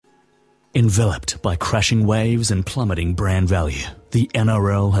Enveloped by crashing waves and plummeting brand value, the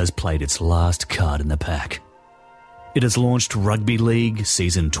NRL has played its last card in the pack. It has launched Rugby League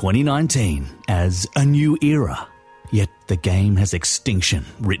Season 2019 as a new era, yet the game has extinction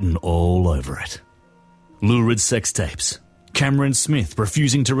written all over it. Lurid sex tapes, Cameron Smith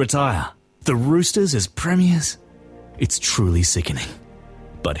refusing to retire, the Roosters as premiers. It's truly sickening.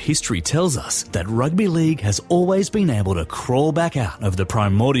 But history tells us that rugby league has always been able to crawl back out of the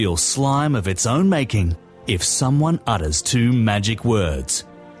primordial slime of its own making if someone utters two magic words: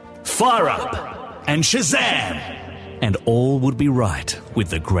 fire up and Shazam! And all would be right with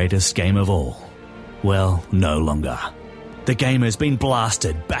the greatest game of all. Well, no longer. The game has been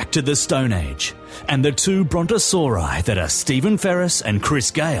blasted back to the Stone Age, and the two brontosauri that are Stephen Ferris and Chris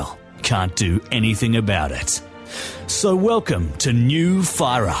Gale can't do anything about it. So welcome to New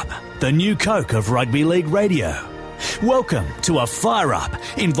Fire Up, the new Coke of rugby league radio. Welcome to a fire up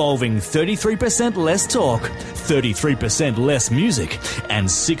involving 33% less talk, 33% less music, and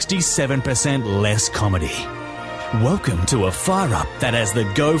 67% less comedy. Welcome to a fire up that has the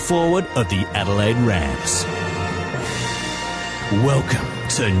go forward of the Adelaide Rams. Welcome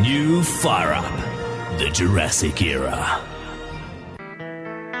to New Fire Up, the Jurassic Era.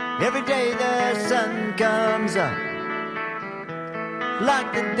 Every day the sun comes up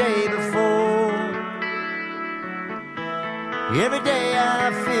like the day before. Every day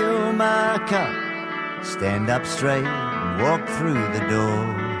I fill my cup, stand up straight and walk through the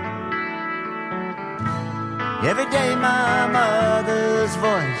door. Every day my mother's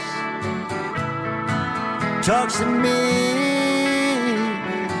voice talks to me.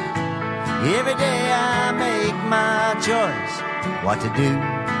 Every day I make my choice what to do,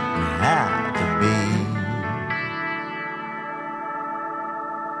 how to be.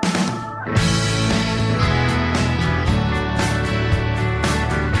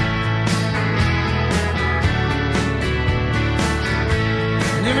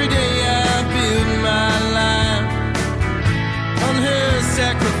 And every day I build my life on her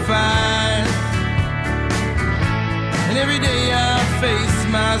sacrifice. And every day I face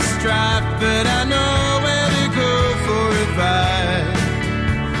my strife, but I know where to go for advice.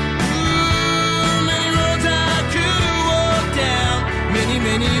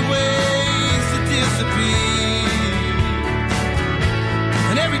 Many ways to disappear.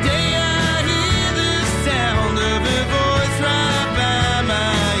 And every day I hear the sound of her voice right by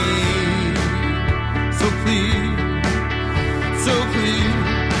my ear. So clear,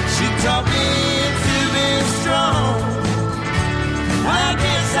 she taught me to be strong. I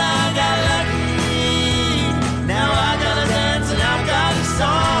guess I got lucky. Now I gotta dance and I've got a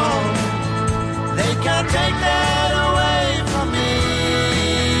song. They can't take that away from me.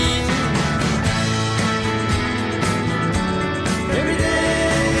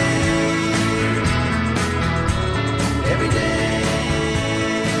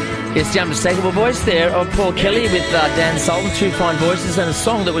 It's the unmistakable voice there of Paul Kelly with Dan Sultan, two fine voices, and a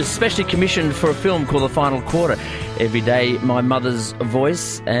song that was specially commissioned for a film called The Final Quarter. Every day, my mother's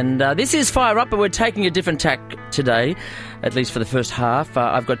voice. And this is Fire Up, but we're taking a different tack today, at least for the first half.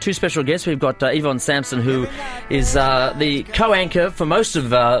 I've got two special guests. We've got Yvonne Sampson, who is the co-anchor for most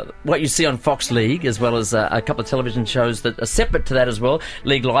of what you see on Fox League, as well as a couple of television shows that are separate to that as well,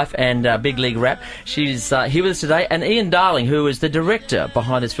 League Life and Big League Rap. She's here with us today. And Ian Darling, who is the director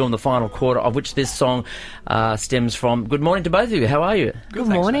behind this film, The Final Quarter, of which this song stems from. Good morning to both of you. How are you? Good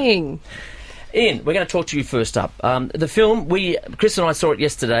morning. Ian, we're going to talk to you first up. The film, Chris and I saw it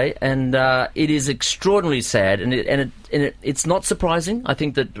yesterday, and it is extraordinarily sad, and it's not surprising. I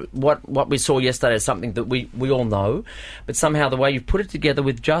think that what we saw yesterday is something that we all know, but somehow the way you've put it together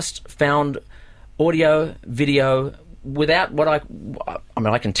with just found audio, video, without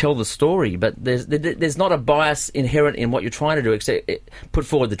I can tell the story, but there's not a bias inherent in what you're trying to do, except put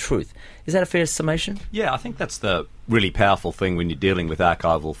forward the truth. Is that a fair summation? Yeah, I think that's the really powerful thing when you're dealing with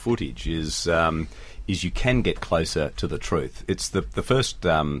archival footage is you can get closer to the truth. It's the first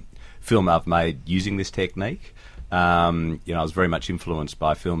film I've made using this technique. I was very much influenced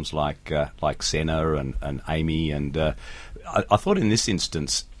by films like Senna and Amy, and I thought in this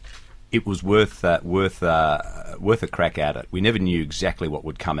instance it was worth a crack at it. We never knew exactly what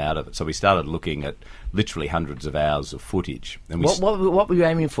would come out of it, so we started looking at literally hundreds of hours of footage. And what were you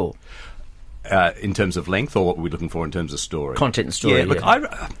aiming for? In terms of length, or what were we looking for in terms of story? Content and story. Yeah, look,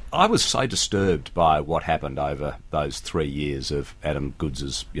 I was so disturbed by what happened over those 3 years of Adam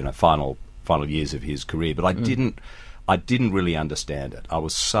Goods's, final years of his career, but I didn't really understand it. I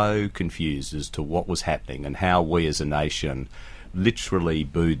was so confused as to what was happening and how we as a nation literally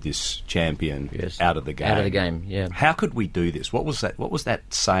booed this champion out of the game. Out of the game, yeah. How could we do this? What was that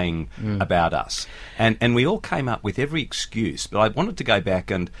saying about us? And we all came up with every excuse, but I wanted to go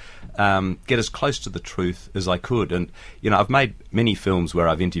back and get as close to the truth as I could. And, I've made many films where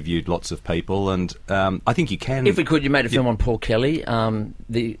I've interviewed lots of people, and I think you can... If we could, you made a film on Paul Kelly,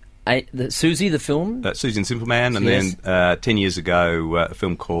 the Susie, the film? Susie and Simple Man, and then 10 years ago, a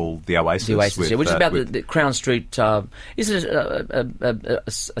film called The Oasis. The Oasis, which is about the Crown Street... is it a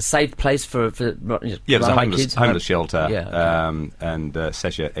safe place for it was a homeless shelter. Yeah, okay. And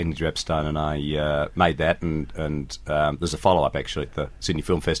Sasha Edgar-Epstein and I made that, and there's a follow-up, actually, at the Sydney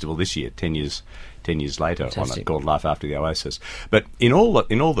Film Festival this year, 10 years later. Fantastic. On it, called Life After the Oasis. But in all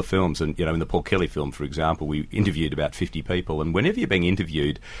the films, and in the Paul Kelly film, for example, we interviewed about 50 people, and whenever you're being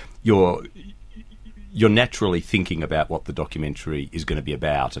interviewed, you're naturally thinking about what the documentary is going to be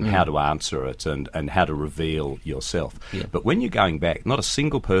about and how to answer it and how to reveal yourself. Yeah. But when you're going back, not a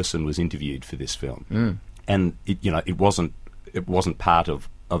single person was interviewed for this film, and it wasn't part of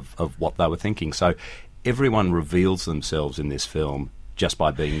what they were thinking. So everyone reveals themselves in this film just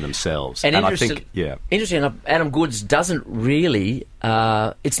by being themselves. And I think, interesting enough, Adam Goodes doesn't really...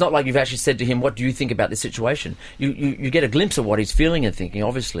 it's not like you've actually said to him, what do you think about this situation? You get a glimpse of what he's feeling and thinking,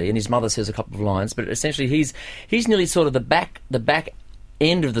 obviously, and his mother says a couple of lines, but essentially he's nearly sort of the back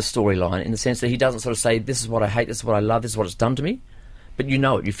end of the storyline, in the sense that he doesn't sort of say, this is what I hate, this is what I love, this is what it's done to me. But you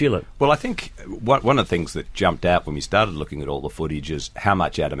know it, you feel it. Well, I think one of the things that jumped out when we started looking at all the footage is how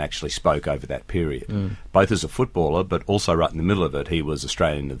much Adam actually spoke over that period, both as a footballer, but also right in the middle of it, he was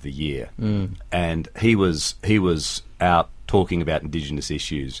Australian of the Year, and he was out talking about Indigenous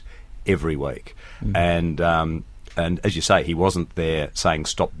issues every week, and as you say, he wasn't there saying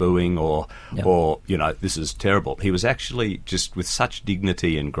stop booing or this is terrible. He was actually just with such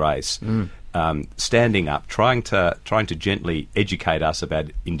dignity and grace. Standing up, trying to gently educate us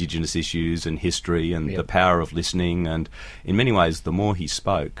about Indigenous issues and history and the power of listening. And in many ways, the more he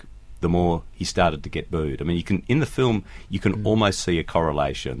spoke, the more he started to get booed. I mean, in the film you can almost see a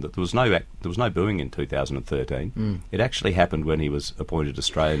correlation that there was no booing in 2013. It actually happened when he was appointed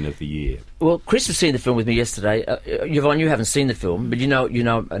Australian of the Year. Well, Chris was seeing the film with me yesterday. Yvonne, you haven't seen the film, but you know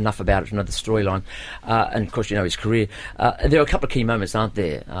enough about it to know the storyline, and of course you know his career. There are a couple of key moments, aren't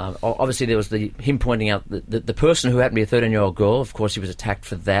there? Obviously, there was him pointing out the person who happened to be a 13-year-old girl. Of course, he was attacked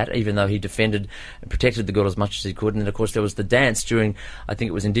for that, even though he defended and protected the girl as much as he could. And then, of course, there was the dance during, I think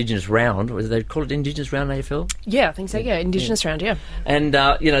it was Indigenous Round. Was they call it Indigenous Round AFL? Yeah, I think so. Yeah, Indigenous Round. Yeah. And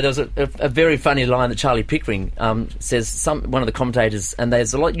there was a very funny line that Charlie Pickering says. One of the commentators, and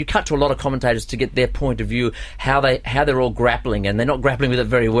there's a lot. You cut to a lot of commentators to get their point of view, how they're all grappling, and they're not grappling with it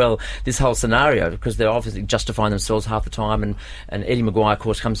very well. This whole scenario, because they're obviously justifying themselves half the time, and Eddie Maguire, of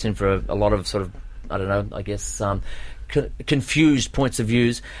course, comes in for a lot of sort of, I don't know, I guess confused points of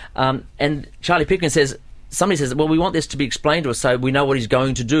views. And Charlie Pickering says. Somebody says, well, we want this to be explained to us so we know what he's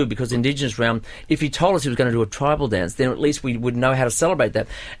going to do, because Indigenous Round, if he told us he was going to do a tribal dance, then at least we would know how to celebrate that.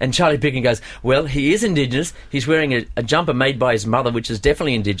 And Charlie Pickering goes, well, he is Indigenous. He's wearing a jumper made by his mother, which is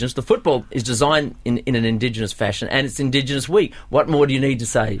definitely Indigenous. The football is designed in an Indigenous fashion, and it's Indigenous Week. What more do you need to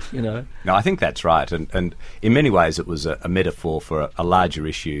say, No, I think that's right. And in many ways it was a metaphor for a larger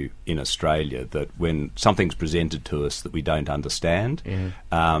issue in Australia, that when something's presented to us that we don't understand,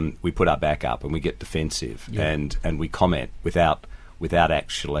 we put our back up and we get defensive. And we comment without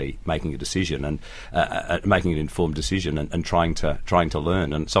actually making a decision and making an informed decision and trying to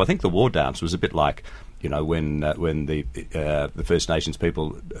learn. And so I think the war dance was a bit like when the First Nations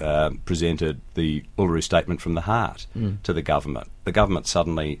people presented the Uluru Statement from the Heart to the government. The government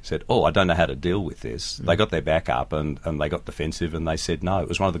suddenly said, "Oh, I don't know how to deal with this." They got their back up and they got defensive and they said no. It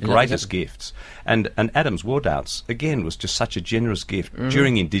was one of the greatest gifts. And Adam's war dance again was just such a generous gift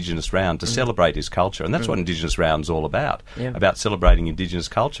during Indigenous Round to celebrate his culture, and that's what Indigenous Round's all about celebrating Indigenous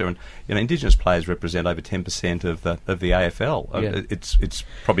culture. And Indigenous players represent over 10% of the AFL. It's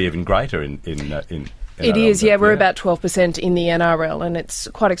probably even greater in It is, yeah. We're about 12% in the NRL, and it's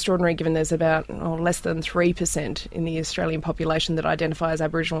quite extraordinary given there's about less than 3% in the Australian population that identify as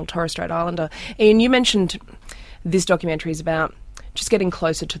Aboriginal or Torres Strait Islander. Ian, you mentioned this documentary is about just getting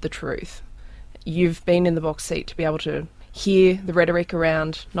closer to the truth. You've been in the box seat to be able to hear the rhetoric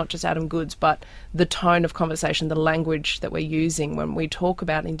around not just Adam Goodes, but the tone of conversation, the language that we're using when we talk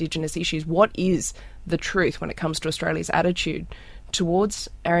about Indigenous issues. What is the truth when it comes to Australia's attitude towards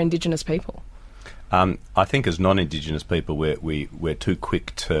our Indigenous people? I think as non-Indigenous people, we're too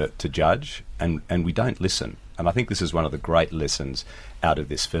quick to judge, and we don't listen. And I think this is one of the great lessons out of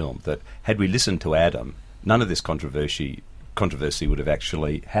this film, that had we listened to Adam, none of this controversy would have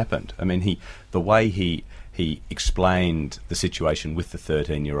actually happened. I mean, the way he he explained the situation with the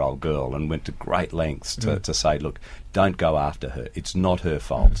 13-year-old girl and went to great lengths to say, look, don't go after her. It's not her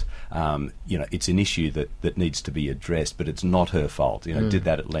fault. It's an issue that needs to be addressed, but it's not her fault. Did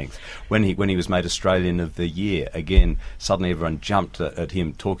that at length. When he was made Australian of the Year, again, suddenly everyone jumped at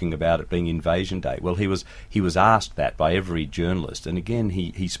him talking about it being Invasion Day. Well, he was asked that by every journalist, and again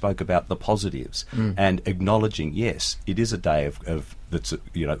he spoke about the positives and acknowledging, yes, it is a day of that's a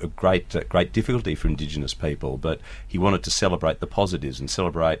great difficulty for Indigenous people, but he wanted to celebrate the positives and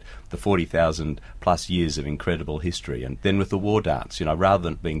celebrate the 40,000 plus years of incredible history. And then with the war dance, rather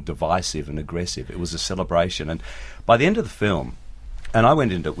than being divisive and aggressive, it was a celebration. And by the end of the film, and I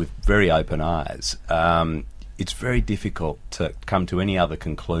went into it with very open eyes, it's very difficult to come to any other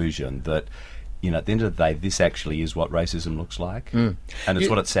conclusion that at the end of the day, this actually is what racism looks like, and it's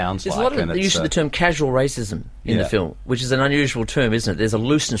what it sounds like. There's a lot of use of the term casual racism in the film, which is an unusual term, isn't it? There's a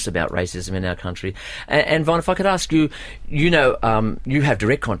looseness about racism in our country. And Yvonne, if I could ask you, you have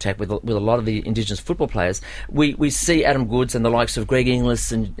direct contact with a lot of the Indigenous football players. We see Adam Goodes and the likes of Greg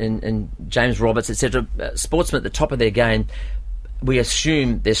Inglis and James Roberts, etc., sportsmen at the top of their game. We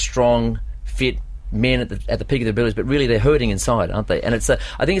assume they're strong, fit men at the peak of their abilities, but really they're hurting inside, aren't they? And I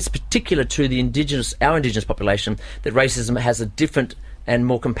think it's particular to our Indigenous population that racism has a different and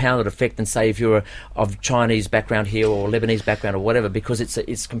more compounded effect than, say, if you're of Chinese background here or Lebanese background or whatever, because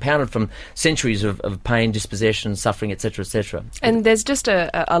it's compounded from centuries of pain, dispossession, suffering, etc., etc. And there's just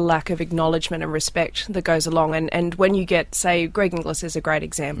a lack of acknowledgement and respect that goes along. And when you get, say, Greg Inglis is a great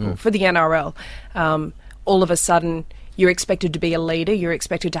example for the NRL, all of a sudden you're expected to be a leader, you're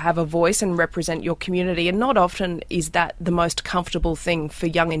expected to have a voice and represent your community, and not often is that the most comfortable thing for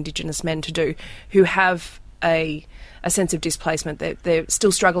young Indigenous men to do who have a sense of displacement. They're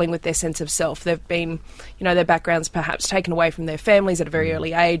still struggling with their sense of self. They've been, their backgrounds perhaps taken away from their families at a very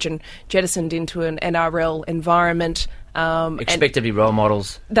early age and jettisoned into an NRL environment. Expect to be role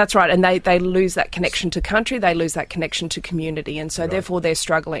models. That's right, and they lose that connection to country, they lose that connection to community, and so therefore they're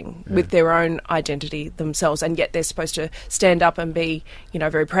struggling with their own identity themselves, and yet they're supposed to stand up and be,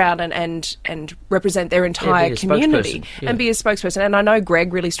 very proud and represent their entire community and be a spokesperson. And I know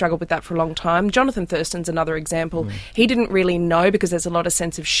Greg really struggled with that for a long time. Jonathan Thurston's another example. He didn't really know, because there's a lot of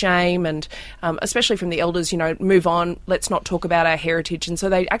sense of shame, and especially from the elders, move on, let's not talk about our heritage, and so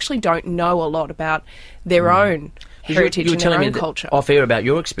they actually don't know a lot about their own heritage you were and telling their own me culture. Off air about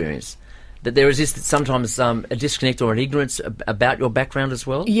your experience, that there is sometimes a disconnect or an ignorance about your background as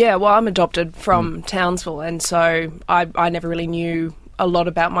well? Yeah, well, I'm adopted from Townsville, and so I never really knew a lot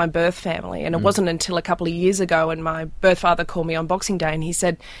about my birth family, and it wasn't until a couple of years ago when my birth father called me on Boxing Day and he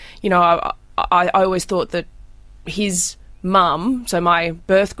said, I always thought that his mum, so my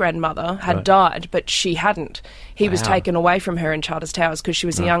birth grandmother, had died, but she hadn't. He was taken away from her in Charters Towers because she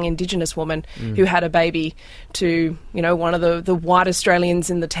was a young Indigenous woman who had a baby to, one of the white Australians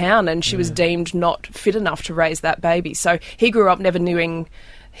in the town, and she was deemed not fit enough to raise that baby. So he grew up never knowing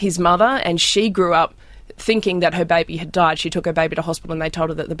his mother, and she grew up thinking that her baby had died. She took her baby to hospital and they told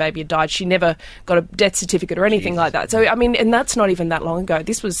her that the baby had died. She never got a death certificate or anything like that. So, and that's not even that long ago.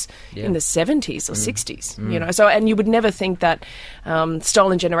 This was in the 70s or 60s, So, and you would never think that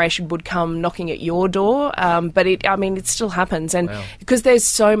stolen generation would come knocking at your door, but it still happens. And because there's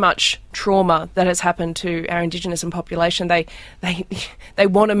so much trauma that has happened to our Indigenous and population, they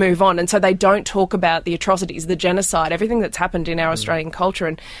want to move on, and so they don't talk about the atrocities, the genocide, everything that's happened in our Australian culture.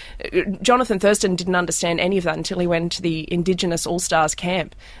 And Jonathan Thurston didn't understand any of that until he went to the Indigenous All-Stars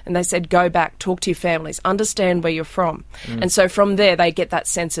camp, and they said, go back, talk to your families, understand where you're from. And so from there they get that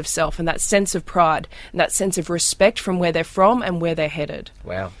sense of self and that sense of pride and that sense of respect from where they're from and where they're headed.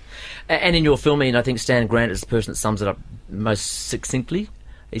 Wow. And in your film, I think Stan Grant is the person that sums it up most succinctly.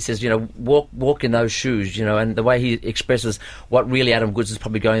 He says, walk in those shoes, and the way he expresses what really Adam Goodes is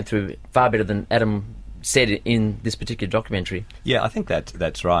probably going through far better than Adam said in this particular documentary. Yeah, I think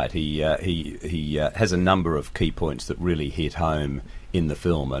that's right. He has a number of key points that really hit home in the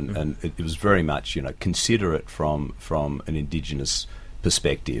film, and it was very much, consider it from an Indigenous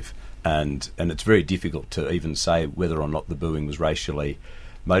perspective, and it's very difficult to even say whether or not the booing was racially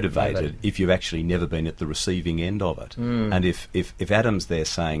motivated if you've actually never been at the receiving end of it. And if Adam's there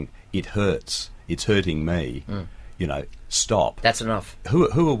saying, it hurts, it's hurting me, stop. That's enough.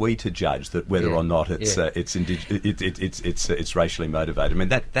 Who are we to judge that whether or not it's racially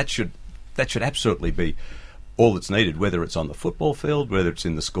motivated? That should absolutely be all that's needed, whether it's on the football field, whether it's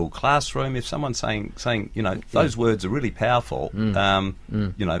in the school classroom. If someone's saying those words are really powerful, we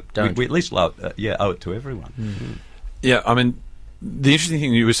at least owe it to everyone. Yeah, the interesting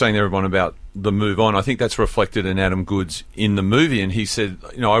thing you were saying there, Yvonne, about the move on. I think that's reflected in Adam Goodes in the movie, and he said,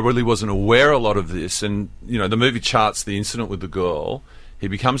 I really wasn't aware a lot of this, and the movie charts the incident with the girl. He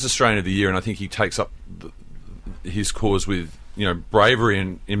becomes Australian of the Year, and I think he takes up his cause with bravery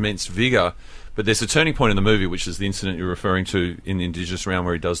and immense vigour. But there's a turning point in the movie, which is the incident you're referring to in the Indigenous round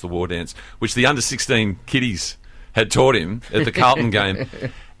where he does the war dance, which the under-16 kiddies had taught him at the Carlton game.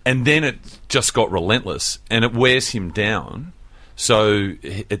 And then it just got relentless, and it wears him down. So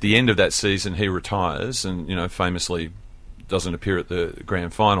at the end of that season, he retires and, famously doesn't appear at the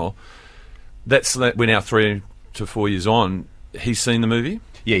grand final. We're now 3 to 4 years on. He's seen the movie?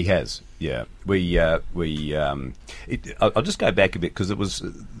 Yeah, he has. Yeah. I'll just go back a bit, because it was...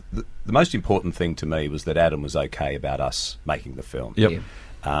 The most important thing to me was that Adam was okay about us making the film. Yep. Yeah.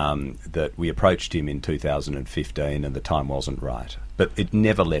 That we approached him in 2015 and the time wasn't right. But it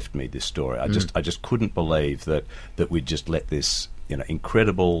never left me, this story. I just couldn't believe that we'd just let this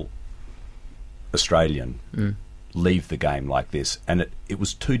incredible Australian leave the game like this. And it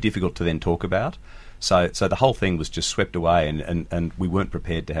was too difficult to then talk about. So the whole thing was just swept away, and we weren't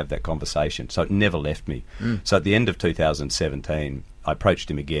prepared to have that conversation. So it never left me. So at the end of 2017, I approached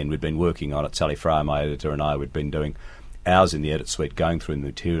him again. We'd been working on it. Sally Fryer, my editor, and I, we'd been doing hours in the edit suite going through the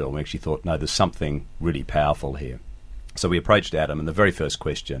material, and we actually thought, no, there's something really powerful here. So we approached Adam, and the very first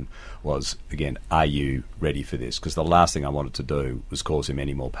question was, again, are you ready for this? Because the last thing I wanted to do was cause him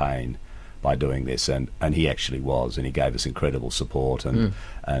any more pain by doing this, and he actually was, and he gave us incredible support and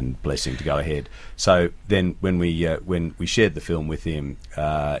blessing to go ahead. So then when we shared the film with him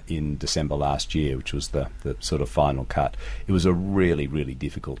in December last year, which was the sort of final cut, it was a really, really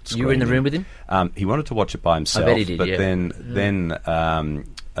difficult screening. You were in the room with him? He wanted to watch it by himself. I bet he did, but yeah. then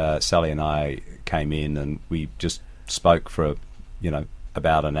Sally and I came in, and we just spoke for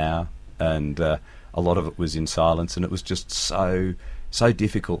about an hour, and a lot of it was in silence, and it was just so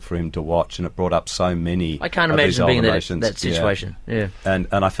difficult for him to watch, and it brought up so many. I can't imagine being in that situation. Yeah. And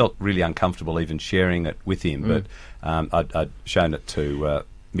I felt really uncomfortable even sharing it with him. But I'd shown it to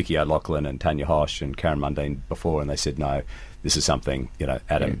Mickey O'Loughlin and Tanya Hosh and Karen Mundine before, and they said, no, this is something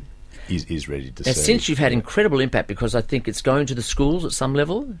Adam is ready to see. Since you've had incredible impact, because I think it's going to the schools at some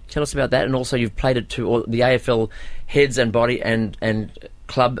level. Tell us about that, and also you've played it to all the AFL heads and body and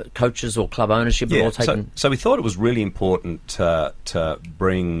club coaches or club ownership. Yeah, all taken. So we thought it was really important to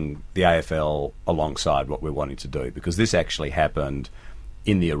bring the AFL alongside what we're wanting to do, because this actually happened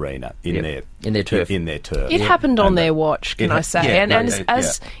in the arena, in their turf. It happened on their watch, can I say?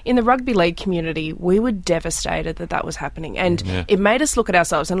 As in the rugby league community, we were devastated that was happening, and it made us look at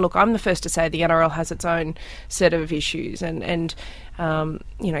ourselves. And look, I'm the first to say the NRL has its own set of issues, and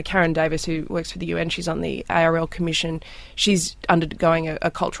Karen Davis, who works for the UN, she's on the ARL Commission. She's undergoing a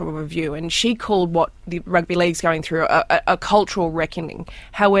cultural review, and she called what the rugby league's going through a cultural reckoning.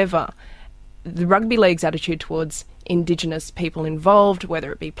 However, the rugby league's attitude towards Indigenous people involved,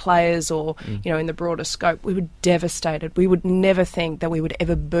 whether it be players or in the broader scope, we were devastated. We would never think that we would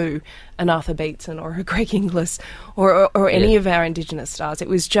ever boo an Arthur Beetson or a Greg Inglis or any of our Indigenous stars. It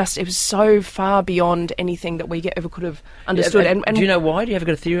was so far beyond anything that we ever could have understood. And do you know why? Do you have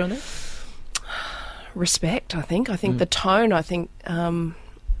got a theory on that? Respect, I think. I think the tone. I think, and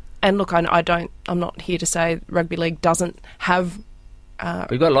look, I'm not here to say rugby league doesn't have.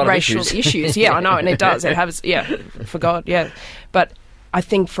 We've got a lot racial of issues. Yeah, I know, and it does. It has, for God, yeah. But I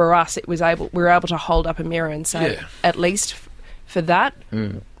think for us, we were able to hold up a mirror and say, at least for that,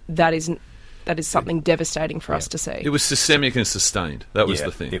 that is something devastating for us to see. It was systemic and sustained. That was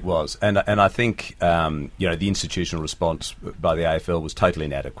the thing. It was, and I think the institutional response by the AFL was totally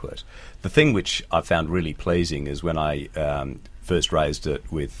inadequate. The thing which I found really pleasing is when I first raised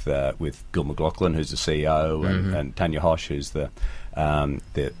it with Gil McLaughlin, who's the CEO, and Tanya Hosh, who's the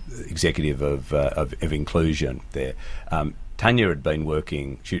executive of inclusion there. Tanya had been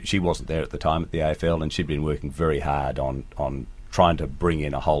working, she wasn't there at the time at the AFL, and she'd been working very hard on trying to bring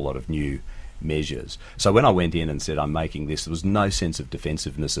in a whole lot of new measures. So when I went in and said, I'm making this, there was no sense of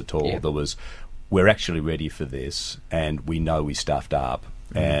defensiveness at all. There was, we're actually ready for this, and we know we stuffed up,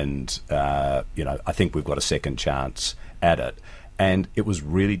 and I think we've got a second chance at it. And it was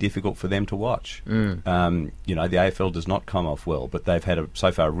really difficult for them to watch. The AFL does not come off well, but they've had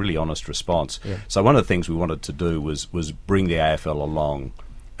so far a really honest response. So one of the things we wanted to do was bring the AFL along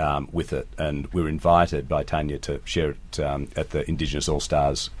with it, and we were invited by Tanya to share it at the Indigenous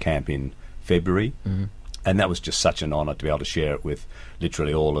All-Stars camp in February. And that was just such an honour to be able to share it with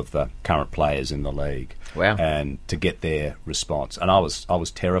literally all of the current players in the league. Wow. And to get their response. And I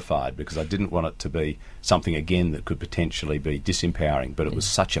was terrified, because I didn't want it to be something, again, that could potentially be disempowering, but it was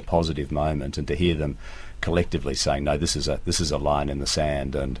such a positive moment, and to hear them collectively saying, no, this is a line in the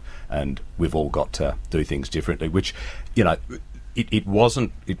sand, and we've all got to do things differently. Which, you know,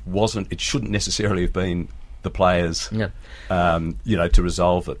 it shouldn't necessarily have been the players, you know, to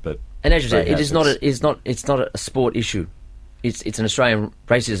resolve it. But and as you said, it's not a sport issue. It's an Australian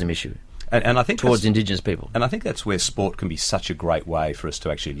racism issue. And I think towards Indigenous people, and I think that's where sport can be such a great way for us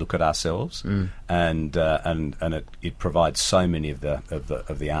to actually look at ourselves, and it provides so many of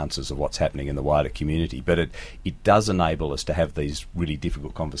the answers of what's happening in the wider community. But it does enable us to have these really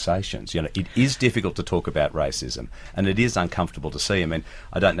difficult conversations. You know, it is difficult to talk about racism, and it is uncomfortable to see. I mean,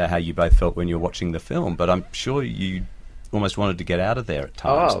 I don't know how you both felt when you were watching the film, but I'm sure you almost wanted to get out of there at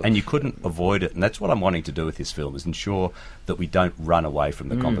times, and you couldn't avoid it. And that's what I'm wanting to do with this film, is ensure that we don't run away from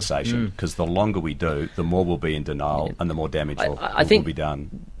the conversation, because the longer we do, the more we'll be in denial and the more damage will be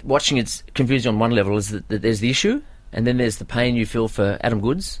done. Watching it's confusing on one level, is that there's the issue, and then there's the pain you feel for Adam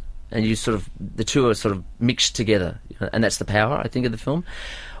Goodes, and the two are sort of mixed together, and that's the power, I think, of the film.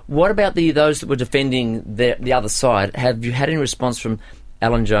 What about those that were defending the other side? Have you had any response from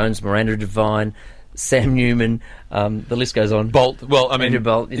Alan Jones, Miranda Devine, Sam Newman, the list goes on. Bolt. Well, I mean, Andrew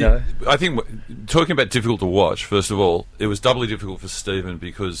Bolt, you know. I think talking about difficult to watch, first of all, it was doubly difficult for Stephen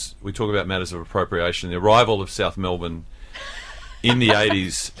because we talk about matters of appropriation. The arrival of South Melbourne in the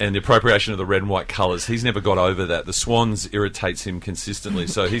 80s and the appropriation of the red and white colours, he's never got over that. The Swans irritates him consistently,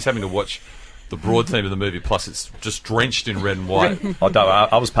 so he's having to watch the broad theme of the movie, plus it's just drenched in red and white.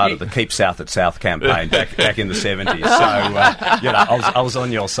 I was part of the Keep South at South campaign back in the 70s, so you know, I was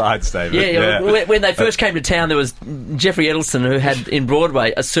on your side, Stephen. Yeah. When they first came to town, there was Jeffrey Edelson, who had in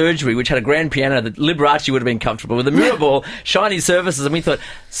Broadway a surgery which had a grand piano that Liberace would have been comfortable with, a mirror ball, shiny surfaces, and we thought,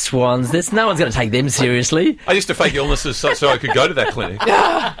 Swans, no one's going to take them seriously. I used to fake illnesses so I could go to that clinic.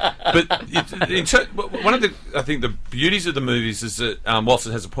 But one of the beauties of the movies is that whilst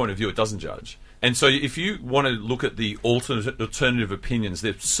it has a point of view, it doesn't judge. And so if you want to look at the alternative opinions,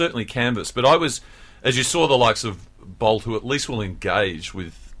 they're certainly canvassed. But as you saw the likes of Bolt, who at least will engage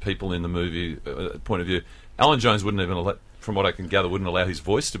with people in the movie point of view, Alan Jones wouldn't even, from what I can gather, wouldn't allow his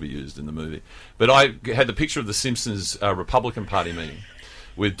voice to be used in the movie. But I had the picture of the Simpsons Republican Party meeting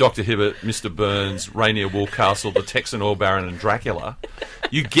with Dr. Hibbert, Mr. Burns, Rainier Wolfcastle, the Texan Oil Baron and Dracula.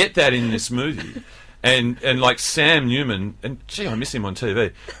 You get that in this movie. And like Sam Newman, and gee, I miss him on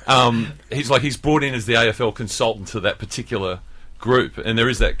TV. He's brought in as the AFL consultant to that particular group, and there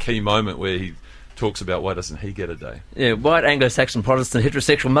is that key moment where he talks about why doesn't he get a day? Yeah, white Anglo-Saxon Protestant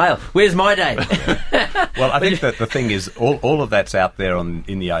heterosexual male. Where's my day? Well, I think that the thing is, all of that's out there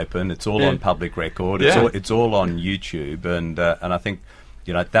in the open. It's all on public record. It's all on YouTube, and I think,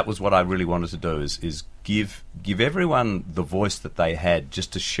 you know, that was what I really wanted to do is give everyone the voice that they had,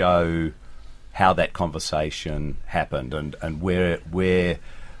 just to show how that conversation happened and where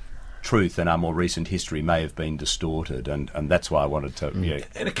truth and our more recent history may have been distorted, and that's why I wanted to.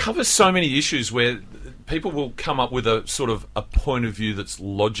 And it covers so many issues where people will come up with a sort of a point of view that's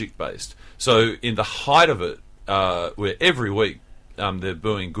logic based. So in the height of it, where every week they're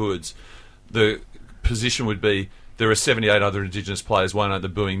booing Goodes, the position would be there are 78 other Indigenous players, why aren't they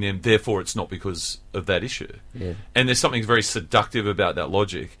booing them? Therefore, it's not because of that issue. Yeah. And there's something very seductive about that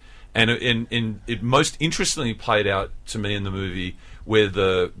logic. And it most interestingly played out to me in the movie where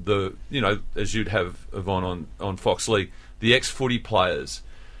the you know, as you'd have Yvonne on Fox League, the ex-footy players,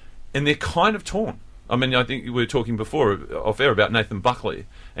 and they're kind of torn. I mean, I think we were talking before off air about Nathan Buckley,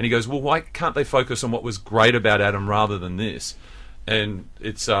 and he goes, well, why can't they focus on what was great about Adam rather than this? And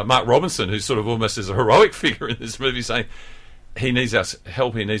it's Mark Robinson, who's sort of almost as a heroic figure in this movie, saying he needs our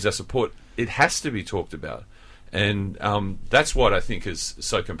help, he needs our support. It has to be talked about. And that's what I think is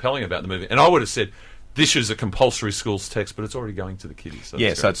so compelling about the movie. And I would have said this is a compulsory schools text, but it's already going to the kiddies. So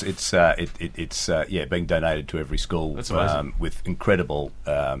yeah, so it's being donated to every school. That's amazing. With incredible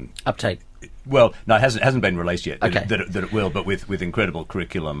uptake. Well, no, it hasn't been released yet. Okay. That it will, but with incredible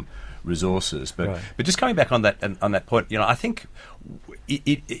curriculum resources. But just coming back on that point, you know, I think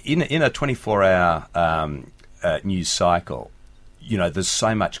in a 24-hour news cycle, you know, there's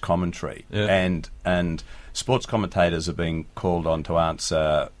so much commentary, and sports commentators are being called on to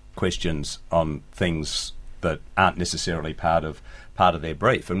answer questions on things that aren't necessarily part of their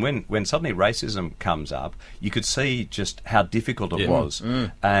brief. And when suddenly racism comes up, you could see just how difficult it was.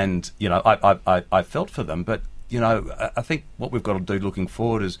 And, you know, I felt for them, but, you know, I think what we've got to do looking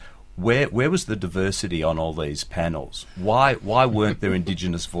forward is where was the diversity on all these panels? Why weren't there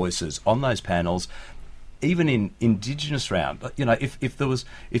Indigenous voices on those panels? Even in Indigenous round, you know, if there was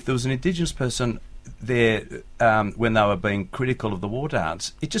an Indigenous person there when they were being critical of the war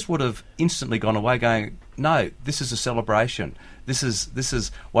dance, it just would have instantly gone away going, no, this is a celebration. This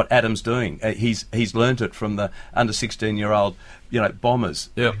is what Adam's doing. He's learnt it from the under 16-year-old, bombers.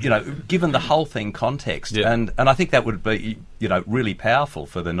 Yeah. Given the whole thing context, and I think that would be really powerful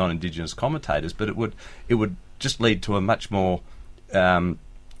for the non-Indigenous commentators. But it would just lead to a much more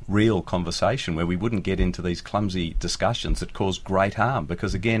real conversation where we wouldn't get into these clumsy discussions that cause great harm.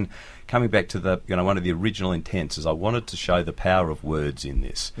 Because again, coming back to the one of the original intents is I wanted to show the power of words in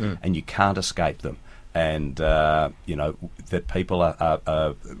this, and you can't escape them. And that people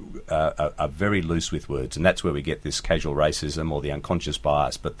are very loose with words, and that's where we get this casual racism or the unconscious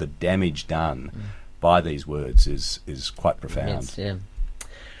bias. But the damage done by these words is quite profound. Yes, yeah.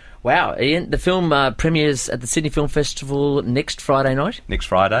 Wow, Ian, the film premieres at the Sydney Film Festival next Friday night. Next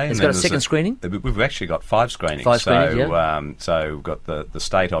Friday. It's got a second screening? We've actually got 5 screenings. So we've got the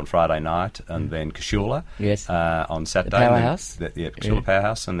State on Friday night, and then Kashula on Saturday. The Powerhouse? Kashula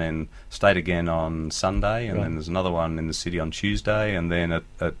Powerhouse, and then State again on Sunday, and then there's another one in the city on Tuesday, and then at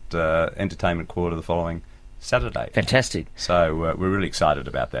Entertainment Quarter the following Saturday. Fantastic. So we're really excited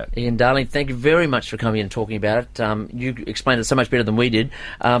about that. Ian, darling, thank you very much for coming in and talking about it. You explained it so much better than we did.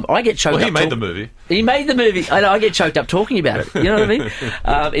 I get choked up. He made the movie. He made the movie. I get choked up talking about it. You know what I mean?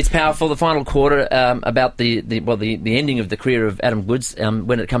 It's powerful. The final quarter about the ending of the career of Adam Goodes.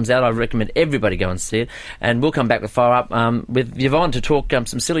 When it comes out, I recommend everybody go and see it. And we'll come back to Fire Up with Yvonne to talk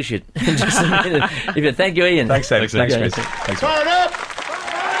some silly shit in just a minute. Thank you, Ian. Thanks, Chris. Thanks. Fired up!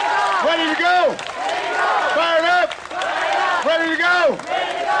 Ready to go! Fired up! Ready to go!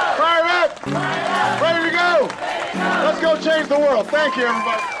 Fired up! Ready to go! Let's go change the world. Thank you,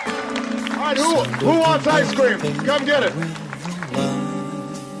 everybody. All right, who wants ice cream? Come get it.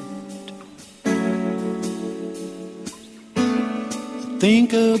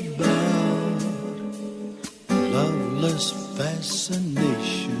 Think about loveless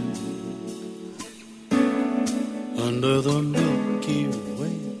fascination under the Milky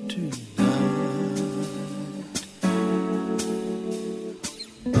Way tonight.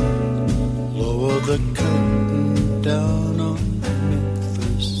 Lower the curtain down on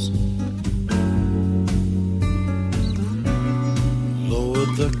Memphis. Lower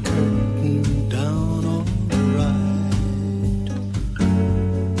the curtain down on the ride.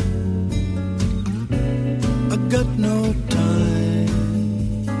 I got no time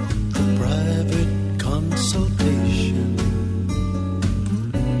for private consultation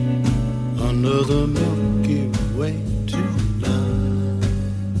under the Milky Way tonight.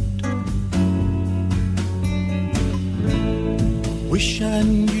 Wish I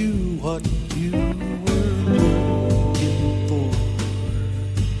knew what you were looking for.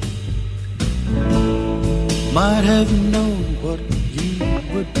 Might have known what you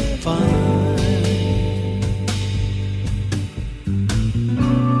would find.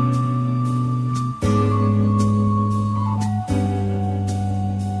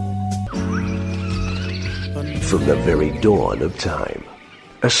 From the very dawn of time,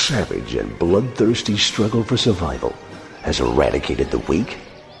 a savage and bloodthirsty struggle for survival has eradicated the weak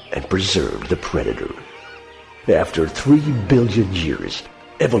and preserved the predator. After 3 billion years,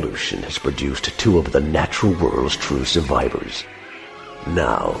 evolution has produced 2 of the natural world's true survivors.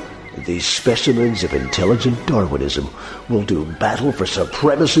 Now, these specimens of intelligent Darwinism will do battle for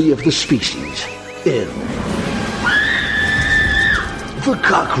supremacy of the species in the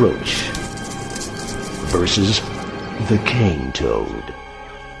cockroach versus the cane toad.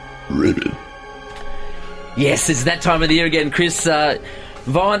 Ribbon. Yes, it's that time of the year again, Chris.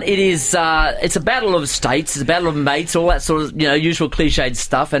 Vaughn, it is. It's a battle of states, it's a battle of mates, all that sort of usual cliched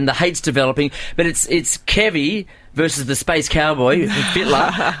stuff, and the hate's developing. But it's Kevy versus the space cowboy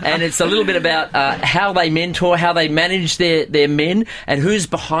Fittler, and it's a little bit about how they mentor, how they manage their men, and who's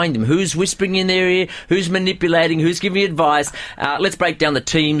behind them, who's whispering in their ear, who's manipulating, who's giving advice. Let's break down the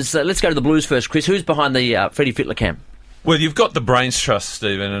teams. Let's go to the Blues first, Chris. Who's behind the Freddie Fittler camp? Well, you've got the Brains Trust,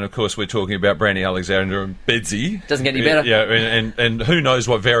 Stephen, and of course we're talking about Brandy Alexander and Bedsy. Doesn't get any better. Yeah, and who knows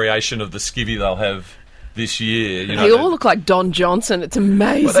what variation of the skivvy they'll have this year. They all look like Don Johnson. It's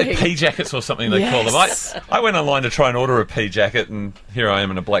amazing. Well, they're pea jackets or something they call them. I went online to try and order a pea jacket, and here I am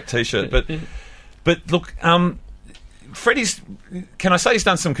in a black T-shirt. But look, Freddie's, can I say he's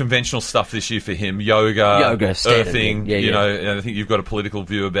done some conventional stuff this year for him? Yoga, earthing. And I think you've got a political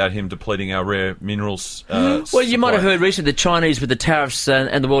view about him depleting our rare minerals. Well, you might have heard recently the Chinese with the tariffs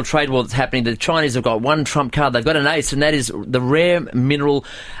and the world trade war that's happening. The Chinese have got one trump card. They've got an ace, and that is the rare mineral.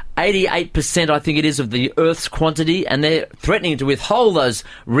 88%, I think it is, of the Earth's quantity, and they're threatening to withhold those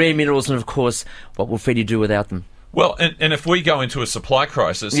rare minerals. And of course, what will Freddie do without them? Well, and if we go into a supply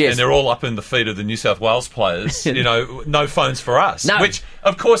crisis Yes. and they're all up in the feet of the New South Wales players, no phones for us. No. Which,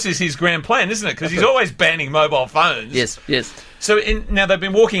 of course, is his grand plan, isn't it? Because he's always banning mobile phones. Yes. So now they've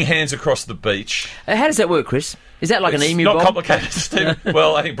been walking hands across the beach. How does that work, Chris? Is that like an emu Not bomb? complicated, Stephen.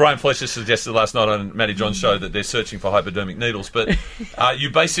 Well, I think Brian Fletcher suggested last night on Matty John's show that they're searching for hypodermic needles, but you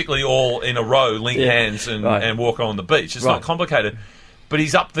basically all in a row link hands and walk on the beach. It's not complicated. But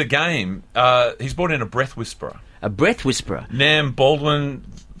he's upped the game. He's brought in a breath whisperer. A breath whisperer? Nam Baldwin.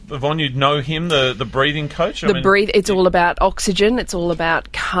 Yvonne, you'd know him, the breathing coach? It's all about oxygen. It's all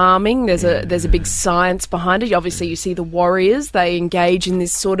about calming. There's a big science behind it. Obviously, you see the Warriors, they engage in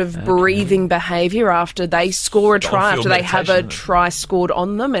this sort of breathing behaviour after they score a try, after they have a try scored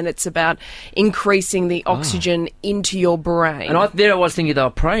on them, and it's about increasing the oxygen into your brain. And I was thinking they were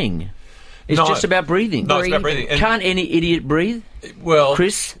praying. It's just about breathing. No, it's about breathing. Can't any idiot breathe? Well,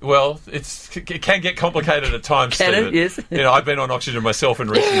 Chris? Well, it can get complicated at times, Can Stephen. it? Yes. I've been on oxygen myself in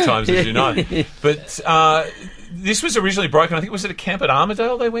recent times, as you know. But this was originally broken, I think, was it a camp at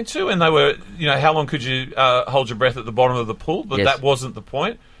Armidale they went to? And they were, how long could you hold your breath at the bottom of the pool? But that wasn't the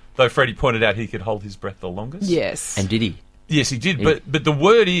point, though Freddie pointed out he could hold his breath the longest. Yes. And did he? Yes, he did. But the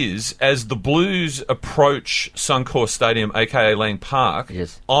word is, as the Blues approach Suncorp Stadium, a.k.a. Lang Park,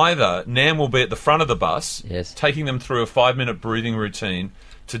 either Nam will be at the front of the bus, taking them through a 5-minute breathing routine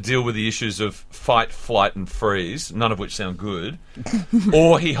to deal with the issues of fight, flight and freeze, none of which sound good,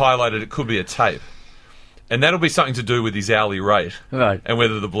 or he highlighted it could be a tape. And that'll be something to do with his hourly rate. Right. And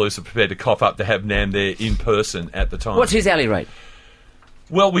whether the Blues are prepared to cough up to have Nam there in person at the time. What's his hourly rate?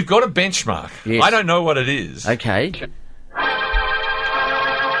 Well, we've got a benchmark. Yes. I don't know what it is. Okay.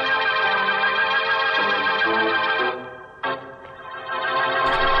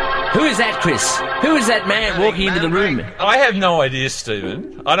 Who is that, Chris? Who is that man walking into the room? I have no idea,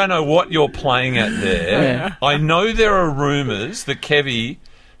 Stephen. I don't know what you're playing at there. Yeah. I know there are rumours that Kevy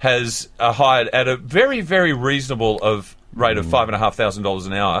has hired at a very, very reasonable rate of $5,500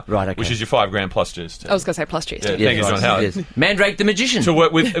 an hour, right? Okay. Which is your $5,000 plus GST. I was going to say plus GST. Yeah, thank you, John Howard. Yes. Mandrake the magician. To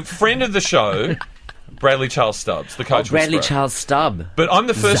work with a friend of the show, Bradley Charles Stubbs, the coach. Bradley whisperer. Charles Stubb. But I'm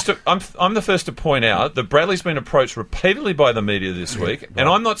the first. I'm the first to point out that Bradley's been approached repeatedly by the media this week, and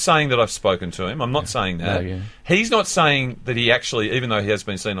I'm not saying that I've spoken to him. I'm not saying that. He's not saying that he actually, even though he has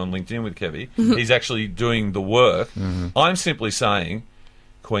been seen on LinkedIn with Kevy, he's actually doing the work. I'm simply saying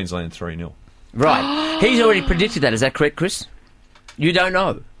Queensland 3-0. Right. He's already predicted that. Is that correct, Chris? You don't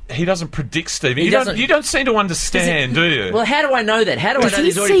know. He doesn't predict, Stephen. You don't seem to understand, do you? Well, how do I know that? How do I know Does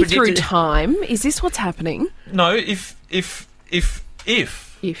he's he already see predicted? through time? Is this what's happening? No. If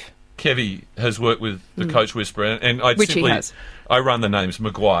Kevy has worked with the coach whisperer, and Which he has. I run the names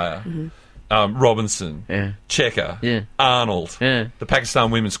Maguire, Robinson, Checker, Arnold, the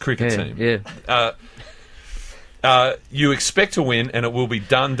Pakistan women's cricket team. You expect to win, and it will be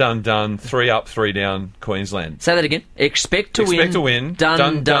done. 3 up, 3 down, Queensland. Say that again. Expect to win.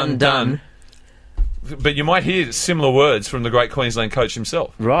 Done. But you might hear similar words from the great Queensland coach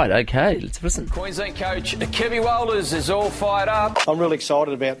himself. Right, okay. Let's listen. Queensland coach Kevy Walters is all fired up. I'm really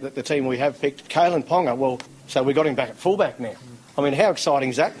excited about the team we have picked. Kalen Ponga, well, so we got him back at fullback now. I mean, how exciting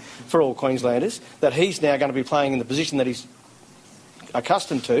is that for all Queenslanders, that he's now going to be playing in the position that he's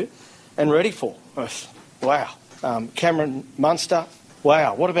accustomed to and ready for? Wow. Cameron Munster,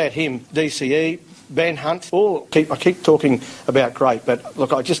 wow. What about him? DCE, Ben Hunt, I keep talking about great, but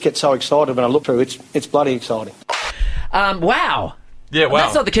look, I just get so excited when I look through. It's bloody exciting. Wow. Yeah, wow.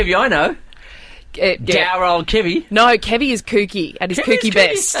 That's not the Kevy I know. Dour old Kevy. No, Kevy is kooky at his kooky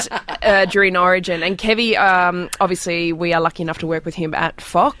best during Origin. And Kevy, obviously, we are lucky enough to work with him at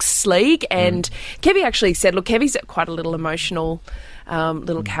Fox League. And Kevy actually said, look, Kevy's quite a little emotional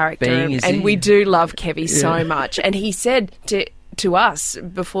little character. And we do love Kevy so much. And he said to us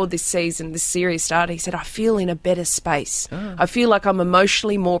before this series started, he said, I feel in a better space. I feel like I'm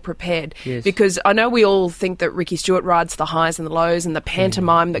emotionally more prepared. Because I know we all think that Ricky Stewart rides the highs and the lows and the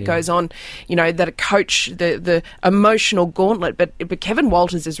pantomime that goes on, that a coach, the emotional gauntlet, but Kevin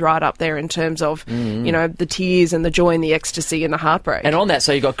Walters is right up there in terms of, the tears and the joy and the ecstasy and the heartbreak. And on that,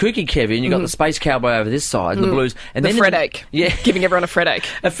 so you got Kooky Kevin, you got the Space Cowboy over this side, the Blues. And the Fred-ache. Giving everyone a Fred-ache.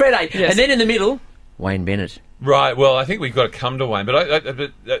 A Fred-ache. Yes. And then in the middle, Wayne Bennett. Right, well, I think we've got to come to Wayne, but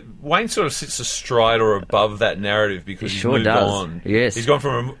Wayne sort of sits astride or above that narrative because he's moved on. Yes. He's gone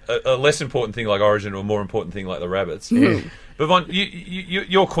from a less important thing like Origin to a more important thing like the Rabbits. But Yvonne,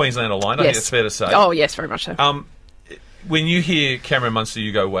 you're Queensland aligned, I think it's fair to say. Oh, yes, very much so. When you hear Cameron Munster,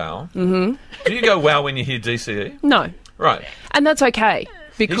 you go, wow. Do you go, wow, when you hear DCE? No. Right. And that's okay.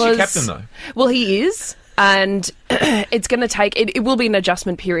 Because he's your captain, though. Well, he is. And it's going to take... It will be an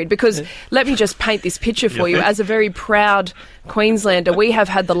adjustment period because let me just paint this picture for you. As a very proud Queenslander, we have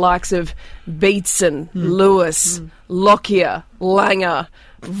had the likes of Beatson, Lewis, Lockyer, Langer,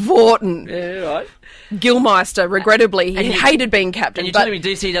 Vaughton, Gilmeister, regrettably. He hated being captain. And you're telling me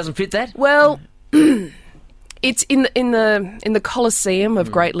DC doesn't fit that? Well... It's in the Colosseum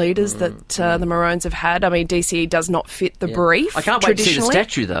of great leaders that the Maroons have had. I mean, DCE does not fit the brief. I can't wait to see the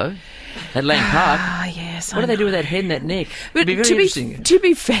statue, though, at Lang Park. Yes. What do they do with that head and that neck? But It'd be very interesting. To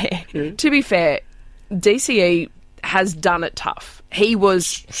be fair, DCE has done it tough. He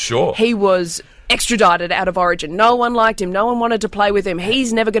was extradited out of Origin. No one liked him. No one wanted to play with him.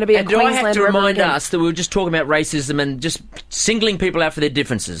 He's never going to be a Queenslander. Do I have to remind again. us that we were just talking about racism and just singling people out for their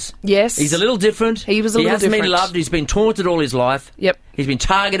differences? Yes. He's a little different. He was a little different. He hasn't different. been loved. He's been taunted all his life. Yep. He's been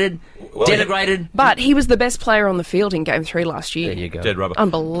targeted, denigrated. But he was the best player on the field in Game 3 last year. There you go. Dead rubber.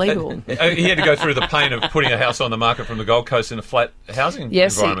 Unbelievable. He had to go through the pain of putting a house on the market from the Gold Coast in a flat housing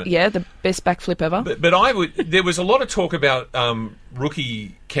environment. The best backflip ever. But there was a lot of talk about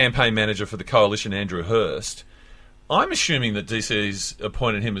rookie campaign manager for the Coalition, Andrew Hurst. I'm assuming that DC's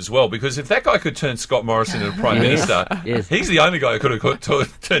appointed him as well, because if that guy could turn Scott Morrison into Prime Minister, he's the only guy who could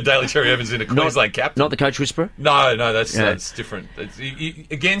have turned Daly Cherry Evans into Queensland captain. Not the coach whisperer? No, that's different.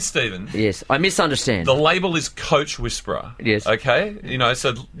 Again, Stephen. Yes, I misunderstand. The label is coach whisperer. Yes. Okay?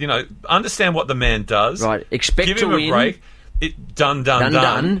 Understand what the man does. Right. Expect Give to him win. a break.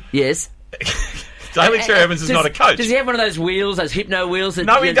 Done. Yes. Daly Cherry Evans is not a coach. Does he have one of those wheels, those hypno wheels? That,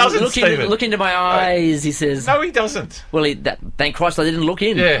 No, he doesn't, Stephen. Look into my eyes, he says. No, he doesn't. Well, thank Christ I didn't look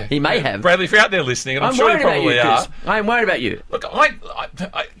in. Yeah. He may have. Bradley, if you're out there listening, and I'm sure you worried about probably you, are. Chris. I am worried about you. Look,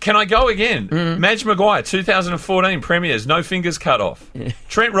 can I go again? Madge Maguire, 2014 premiers, no fingers cut off.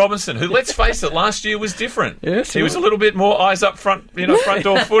 Trent Robinson, who, let's face it, last year was different. Yes, he was a little bit more eyes up front, front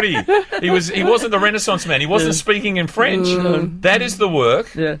door footy. He wasn't the Renaissance man. He wasn't speaking in French. That is the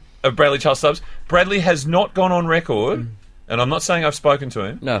work of Bradley Charles Stubbs. Bradley has not gone on record, and I'm not saying I've spoken to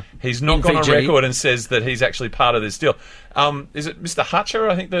him. No. He's not gone on record and says that he's actually part of this deal. Is it Mr. Hutcher,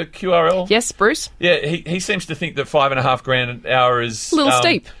 I think, the QRL? Yes, Bruce. Yeah, he seems to think that $5,500 an hour is a little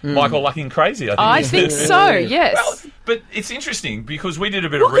steep. Michael Lucking crazy. I think so. Yes. Well, but it's interesting because we did a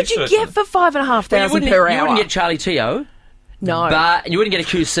bit What of research. could you get for $5,500 per hour? You wouldn't get Charlie Teo. No. But you wouldn't get a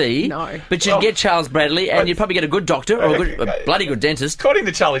QC. No. But you'd get Charles Bradley, and you'd probably get a good doctor or a bloody good dentist. According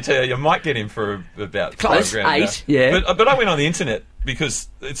to Charlie Teo, you might get him for about close, $5,000. $8. Yeah. But I went on the internet because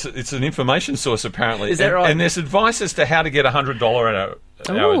it's an information source apparently. Is that right? And there's advice as to how to get $100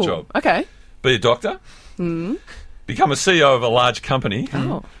 an hour job. Okay. Be a doctor. Become a CEO of a large company,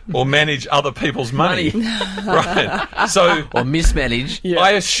 or manage other people's money. Right. So, or mismanage.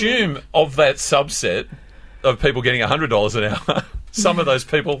 I assume of that subset of people getting $100 an hour, some of those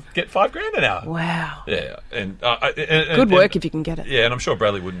people get $5,000 an hour. Wow. Yeah, and good work if you can get it. Yeah, and I'm sure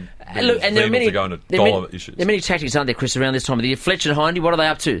Bradley wouldn't be Look, and there are able many, to go into dollar issues. There are many tactics, aren't there, Chris, around this time of the year? Fletcher and Hindy, what are they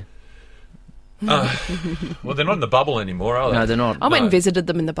up to? Well, they're not in the bubble anymore, are they? No, they're not. I went and visited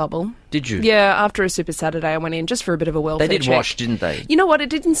them in the bubble. Did you? Yeah, after a Super Saturday, I went in just for a bit of a welfare They did check. wash, didn't they? You know what? It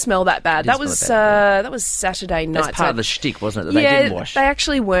didn't smell that bad. That was Saturday night. That's part of the shtick, wasn't it? That they didn't wash. They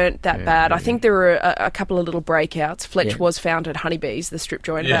actually weren't that bad. I think there were a couple of little breakouts. Fletch was found at Honeybees, the strip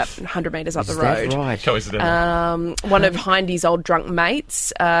joint, about 100 metres up the road. Right. Coincidentally. One of Hindy's old drunk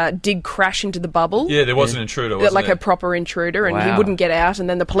mates did crash into the bubble. Yeah, there was an intruder, wasn't like there? a proper intruder, and he wouldn't get out. And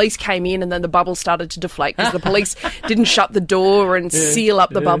then the police came in, and then the bubble started to deflate because the police didn't shut the door and seal up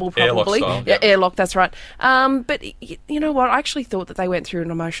the bubble properly. Airlock style. Airlock, that's right. But you know what? I actually thought that they went through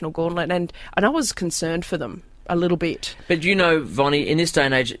an emotional gauntlet, and I was concerned for them a little bit. But you know, Vonnie, in this day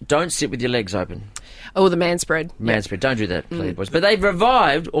and age, don't sit with your legs open. Oh, the man spread. Man spread. Don't do that, please, boys. But they've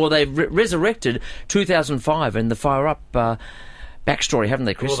revived, or they've resurrected 2005 and the Fire Up backstory, haven't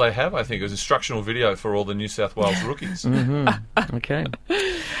they, Chris? Well, they have, I think. It was an instructional video for all the New South Wales rookies. Okay.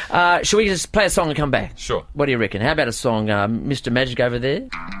 Shall we just play a song and come back? Sure. What do you reckon? How about a song, Mr. Magic over there?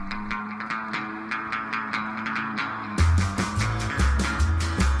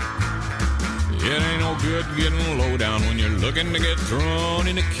 It ain't no good getting low down when you're looking to get thrown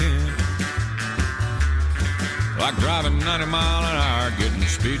in a can. Like driving 90 mile an hour, getting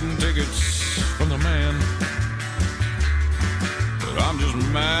speeding tickets from the man. But I'm just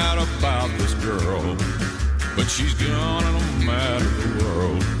mad about this girl, but she's gone and I'm mad at the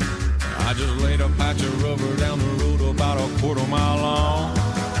world. I just laid a patch of rubber down the road about a quarter mile long,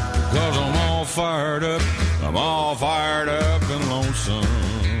 'cause I'm all fired up and lonesome.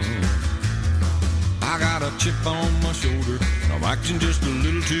 I got a chip on my shoulder, and I'm acting just a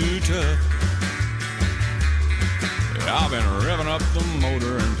little too tough. I've been revving up the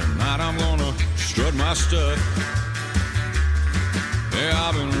motor, and tonight I'm gonna strut my stuff. Yeah,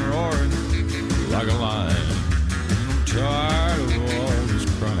 I've been roaring like a lion. I'm tired of all this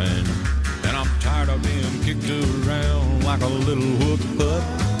crying, and I'm tired of being kicked around like a little whoop pup.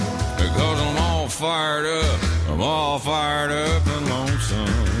 Because I'm all fired up, I'm all fired up and lonesome.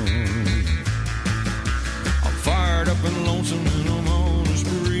 I'm fired up and lonesome and I'm on a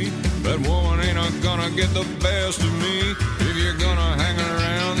spree. That woman ain't gonna get the best of me. If you're gonna hang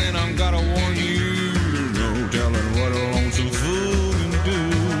around, then I'm gotta warn you. There's no telling what a lonesome fool can do.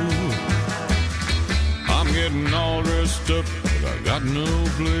 I'm getting all dressed up, but I got no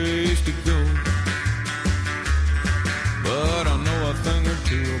place to go. But I know a thing or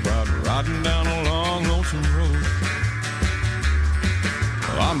two about riding down a long, lonesome road.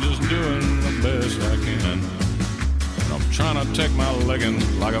 Well, I'm just doing the best I can, and I'm trying to take my legging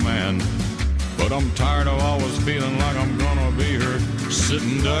like a man. But I'm tired of always feeling like I'm gonna be her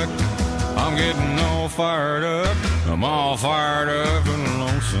sitting duck. I'm getting all fired up, I'm all fired up and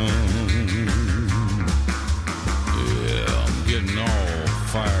lonesome. Yeah, I'm getting all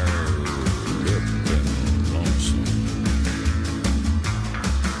fired up and lonesome.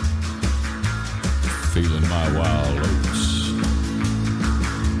 Feeling my wild oats.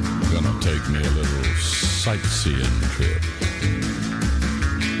 Gonna take me a little sightseeing trip.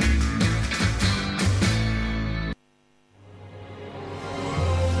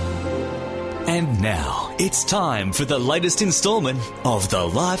 And now, it's time for the latest instalment of The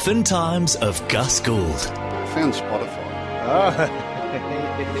Life and Times of Gus Gould. Found Spotify.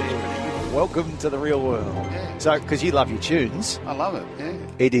 Welcome to the real world. Yeah. So, because you love your tunes. I love it, yeah.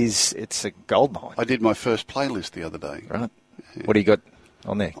 It's a goldmine. I did my first playlist the other day. Right. Yeah. What do you got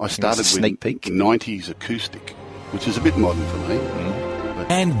on there? I started with sneak peek. 90s acoustic, which is a bit modern for me.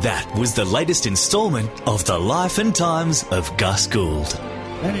 But And that was the latest instalment of The Life and Times of Gus Gould.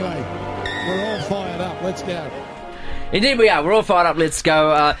 Anyway, we're all fired up. Let's go. Indeed we are. We're all fired up. Let's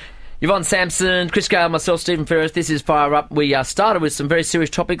go. Yvonne, Sampson, Chris Gale, myself, Stephen Ferris. This is Fire Up. We started with some very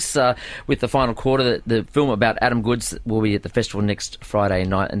serious topics with the final quarter. The film about Adam Goodes will be at the festival next Friday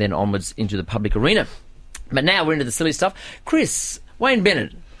night and then onwards into the public arena. But now we're into the silly stuff. Chris, Wayne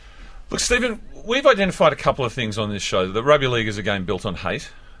Bennett. Look, Stephen, we've identified a couple of things on this show. The rugby league is a game built on hate.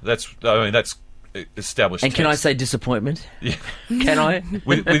 That's established. And can I say disappointment? Yeah. Can I?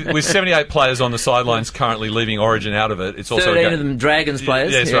 With 78 players on the sidelines currently leaving Origin out of it, it's also 13 of them Dragons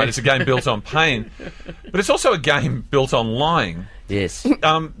players. Yeah, that's right. It's a game built on pain, but it's also a game built on lying. Yes.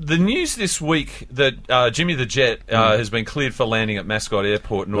 The news this week that Jimmy the Jet has been cleared for landing at Mascot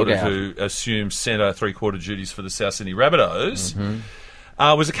Airport in order to assume centre three-quarter duties for the South Sydney Rabbitohs.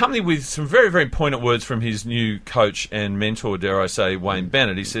 Was accompanied with some very, very poignant words from his new coach and mentor, dare I say, Wayne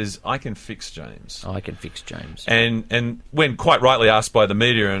Bennett. He says, "I can fix James." I can fix James. And when quite rightly asked by the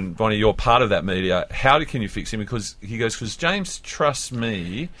media, and Bonnie, you're part of that media, how can you fix him? Because he goes, because James trusts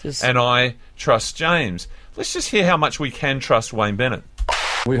me and I trust James. Let's just hear how much we can trust Wayne Bennett.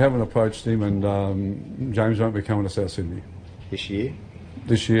 We haven't approached him, and James won't be coming to South Sydney. This year?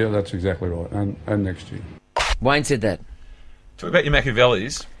 This year, that's exactly right, and next year. Wayne said that. Talk about your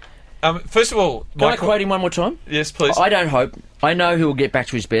Machiavellis. First of all... Can I quote him one more time? Yes, please. I don't hope. I know he will get back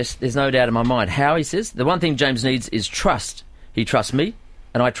to his best. There's no doubt in my mind. How, he says, the one thing James needs is trust. He trusts me,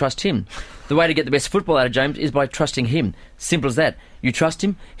 and I trust him. The way to get the best football out of James is by trusting him. Simple as that. You trust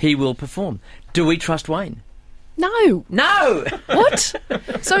him, he will perform. Do we trust Wayne? No. No! What?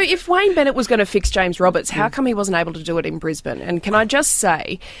 So if Wayne Bennett was going to fix James Roberts, how come he wasn't able to do it in Brisbane? And can I just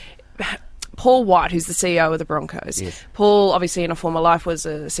say... Paul White, who's the CEO of the Broncos. Yes. Paul, obviously, in a former life, was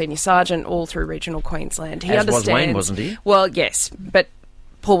a senior sergeant all through regional Queensland. He understands. Was Wayne, wasn't he? Well, yes, but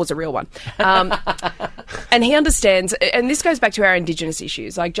Paul was a real one. And he understands, and this goes back to our Indigenous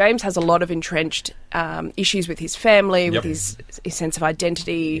issues. Like, James has a lot of entrenched issues with his family, with his sense of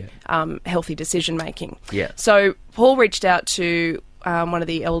identity, healthy decision-making. Yeah. So Paul reached out to... one of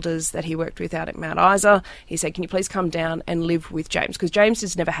the elders that he worked with out at Mount Isa. He said, can you please come down and live with James? Because James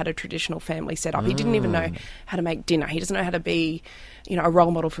has never had a traditional family set up. He didn't even know how to make dinner. He doesn't know how to be, a role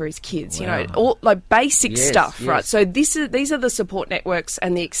model for his kids. Wow. All like basic stuff, right? So these are the support networks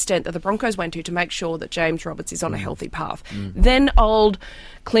and the extent that the Broncos went to make sure that James Roberts is on a healthy path. Then old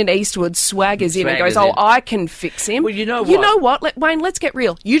Clint Eastwood swaggers in and goes, I can fix him. Well, you know what? Wayne, let's get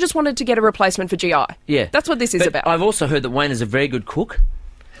real. You just wanted to get a replacement for GI. Yeah. That's what this is about. I've also heard that Wayne is a very good cook.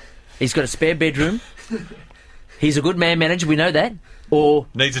 He's got a spare bedroom. He's a good man manager, we know that. Or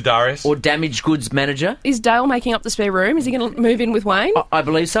needs a Darius. Or damaged goods manager. Is Dale making up the spare room? Is he going to move in with Wayne? I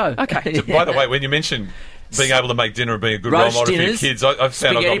believe so. Okay. By the way, when you mentioned being able to make dinner and being a good role model for your kids, I've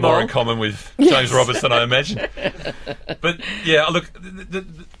found I've got more in common with James Roberts than I imagined. But, yeah, look...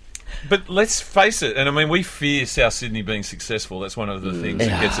 But let's face it, and I mean, we fear South Sydney being successful. That's one of the things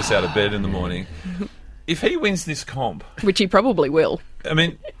that gets us out of bed in the morning. If he wins this comp, which he probably will, I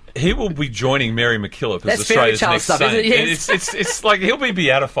mean, he will be joining Mary McKillop as That's Australia's next stuff, saint. isn't it? Yes. It's like he'll be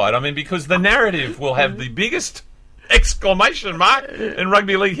beatified. I mean, because the narrative will have the biggest exclamation mark in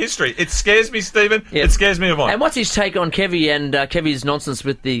rugby league history. It scares me, Stephen. Yep. It scares me, Yvonne. And what's his take on Kevy and Kevy's nonsense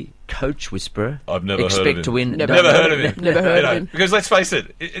with the coach whisperer? I've never heard of Expect him. to win. Never heard of him. Never heard of him. Because let's face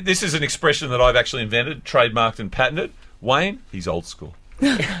it, this is an expression that I've actually invented, trademarked and patented. Wayne, he's old school.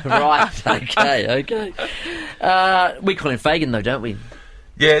 Right, okay. We call him Fagan, though, don't we?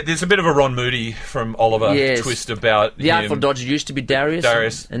 Yeah, there's a bit of a Ron Moody from Oliver twist about the him. Artful Dodger used to be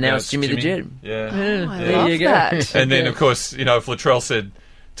Darius, and now it's Jimmy the Jet. Yeah. I love that. And then, of course, if Latrell said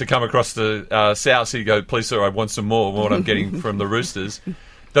to come across the South, he'd go, please, sir, I want some more of what I'm getting from the Roosters.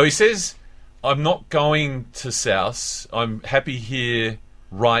 Though he says, I'm not going to South. I'm happy here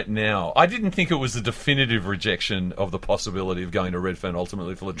right now. I didn't think it was a definitive rejection of the possibility of going to Redfern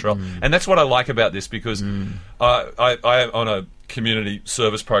ultimately for Latrell. And that's what I like about this, because I on a community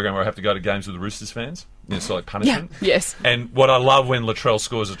service program where I have to go to games with the Roosters fans. It's like punishment. Yeah, yes. And what I love when Latrell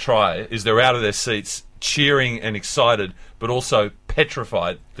scores a try is they're out of their seats cheering and excited, but also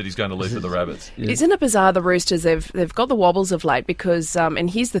petrified that he's going to leave for the Rabbits. Isn't it bizarre, the Roosters, they've got the wobbles of late because, and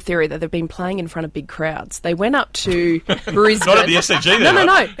here's the theory, that they've been playing in front of big crowds. They went up to Brisbane. Not at the SCG then.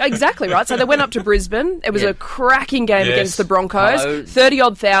 No, exactly right. So they went up to Brisbane. It was a cracking game against the Broncos.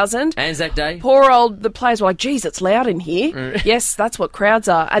 30-odd thousand. Anzac Day. The players were like, geez, it's loud in here. Yes, that's what crowds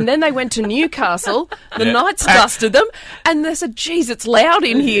are. And then they went to Newcastle. The Knights dusted them. And they said, geez, it's loud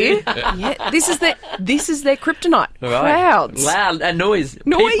in here. This is their kryptonite. Right. Crowds. Loud and noise.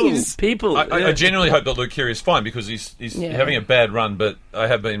 People. I genuinely hope that Luke Keary is fine, because he's having a bad run, but I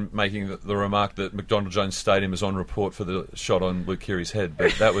have been making the remark that McDonald Jones Stadium is on report for the shot on Luke Keary's head,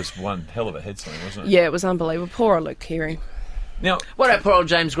 but that was one hell of a head slam, wasn't it? Yeah, it was unbelievable. Poor old Luke Keary. Now, what about poor old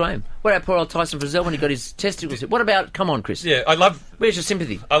James Graham? What about poor old Tyson Frizzell when he got his testicles hit? What about, come on, Chris? Yeah, where's your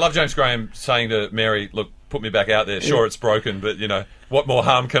sympathy? I love James Graham saying to Mary, look, put me back out there. Sure, it's broken, but, what more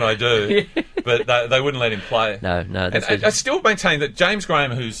harm can I do? But they wouldn't let him play. No. And I still maintain that James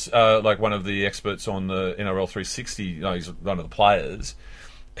Graham, who's like one of the experts on the NRL 360, he's one of the players,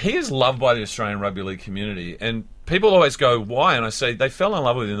 he is loved by the Australian rugby league community. And people always go, why? And I say, they fell in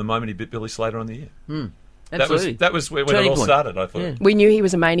love with him the moment he bit Billy Slater on the ear. Absolutely. That was when it all started, I thought. Yeah. We knew he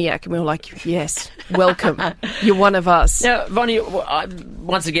was a maniac, and we were like, yes, welcome. You're one of us. Now, Vonnie,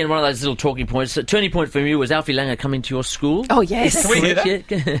 once again, one of those little talking points. A turning point for you was Alfie Langer coming to your school. Oh, yes. Can we hear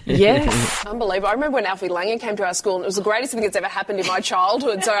that? Yes. Unbelievable. I remember when Alfie Langer came to our school, and it was the greatest thing that's ever happened in my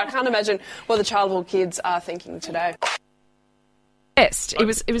childhood, so I can't imagine what the childhood kids are thinking today.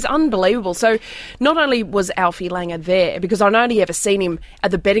 It was unbelievable. So not only was Alfie Langer there, because I'd only ever seen him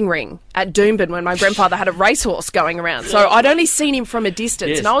at the betting ring at Doomben when my grandfather had a racehorse going around. So I'd only seen him from a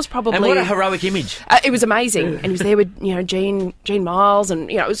distance, and I was probably... And what a heroic image. It was amazing. And he was there with, Jean Miles,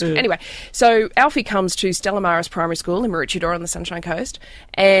 and, it was... Anyway, so Alfie comes to Stella Maris Primary School in Maroochydore on the Sunshine Coast,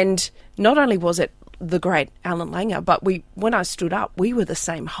 and not only was it the great Alan Langer, but when I stood up, we were the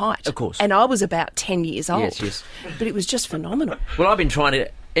same height. Of course. And I was about 10 years old. Yes. But it was just phenomenal. Well, I've been trying to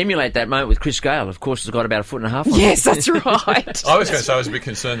emulate that moment with Chris Gale. Of course, he's got about 1.5 feet on him. Yes, that's right. I was going to say I was a bit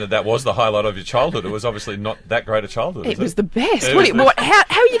concerned that was the highlight of your childhood. It was obviously not that great a childhood. It was the best. How are you going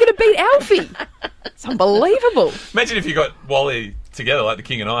to beat Alfie? It's unbelievable. Imagine if you got Wally together like the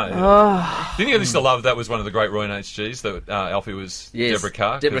King and I. Oh. Didn't you used to love that was one of the great Roy and HGs that Alfie was Deborah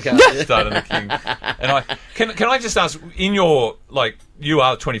Carr? Deborah Carr. Started the King. And can I just ask, in your, you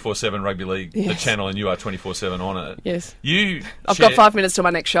are 24/7 Rugby League, the channel, and you are 24/7 on it. Yes. I've got 5 minutes till my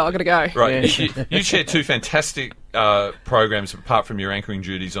next show. I've got to go. Right. Yeah. You share two fantastic programs apart from your anchoring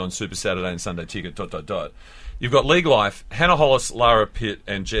duties on Super Saturday and Sunday Ticket, ... You've got League Life, Hannah Hollis, Lara Pitt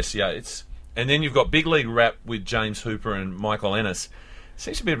and Jess Yates. And then you've got Big League Rap with James Hooper and Michael Ennis.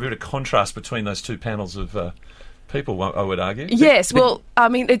 Seems to be a bit of contrast between those two panels of people, I would argue. Yes, well, I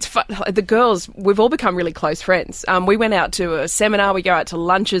mean, it's fun. The girls, we've all become really close friends. We went out to a seminar, we go out to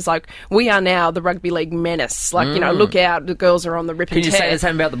lunches, we are now the rugby league menace. Look out, the girls are on the rip and tear. Can you say the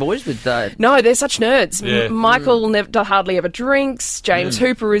same about the boys? No, they're such nerds. Yeah. Michael hardly ever drinks. James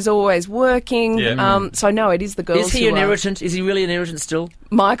Hooper is always working. Yeah. So no, it is the girls. Is he an irritant? Is he really an irritant still?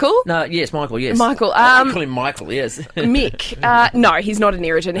 Michael? No, yes, Michael, yes. Michael. I call him Michael, yes. Mick. No, he's not an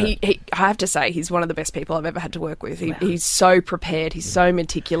irritant. I have to say, he's one of the best people I've ever had to work with. He's so prepared. He's so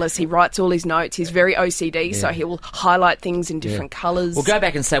meticulous. He writes all his notes. He's very OCD, so he will highlight things in different colours. Well, go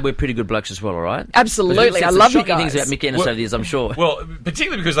back and say we're pretty good blokes as well, all right? Absolutely. I love you guys. Things about Mick Ennis over the years, I'm sure. Well,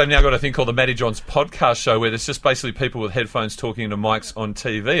 particularly because they've now got a thing called the Matty Johns podcast show where there's just basically people with headphones talking to mics on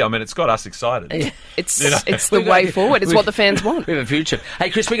TV. I mean, it's got us excited. It's the way forward. It's what the fans want. We have a future. Hey,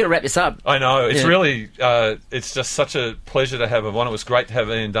 Chris, we're going to wrap this up. I know. It's really, it's just such a pleasure to have Yvonne. It was great to have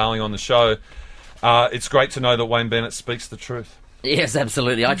Ian Darling on the show. It's great to know that Wayne Bennett speaks the truth. Yes,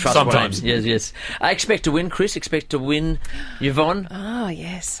 absolutely. I trust Sometimes. Wayne. Yes. I expect to win, Chris. Expect to win, Yvonne. Oh,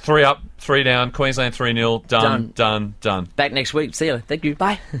 yes. 3 up, 3 down. Queensland 3-0. Done. Back next week. See you. Thank you.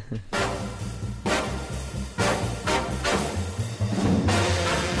 Bye.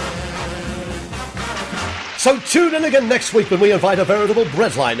 So tune in again next week when we invite a veritable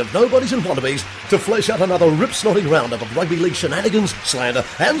breadline of nobodies and wannabes to flesh out another rip-snorting roundup of rugby league shenanigans, slander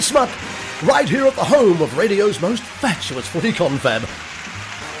and smut, right here at the home of radio's most fatuous footy confab.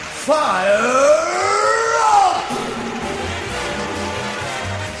 Fire